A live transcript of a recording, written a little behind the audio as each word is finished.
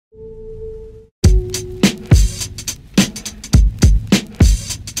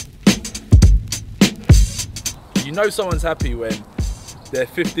You know someone's happy when they're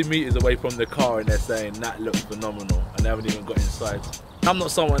 50 meters away from the car and they're saying that looks phenomenal and they haven't even got inside. I'm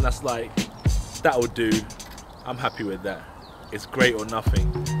not someone that's like, that'll do, I'm happy with that. It's great or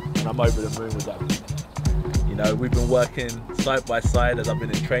nothing, and I'm over the moon with that. You know, we've been working side by side as I've been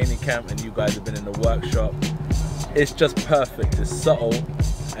in training camp and you guys have been in the workshop. It's just perfect, it's subtle,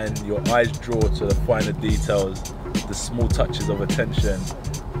 and your eyes draw to the finer details, the small touches of attention,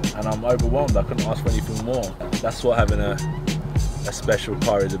 and I'm overwhelmed. I couldn't ask for anything more. That's what having a special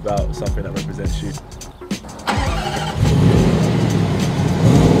car is about, something that represents you.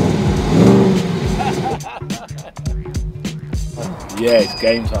 Yeah, it's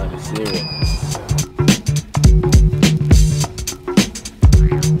game time, it's serious.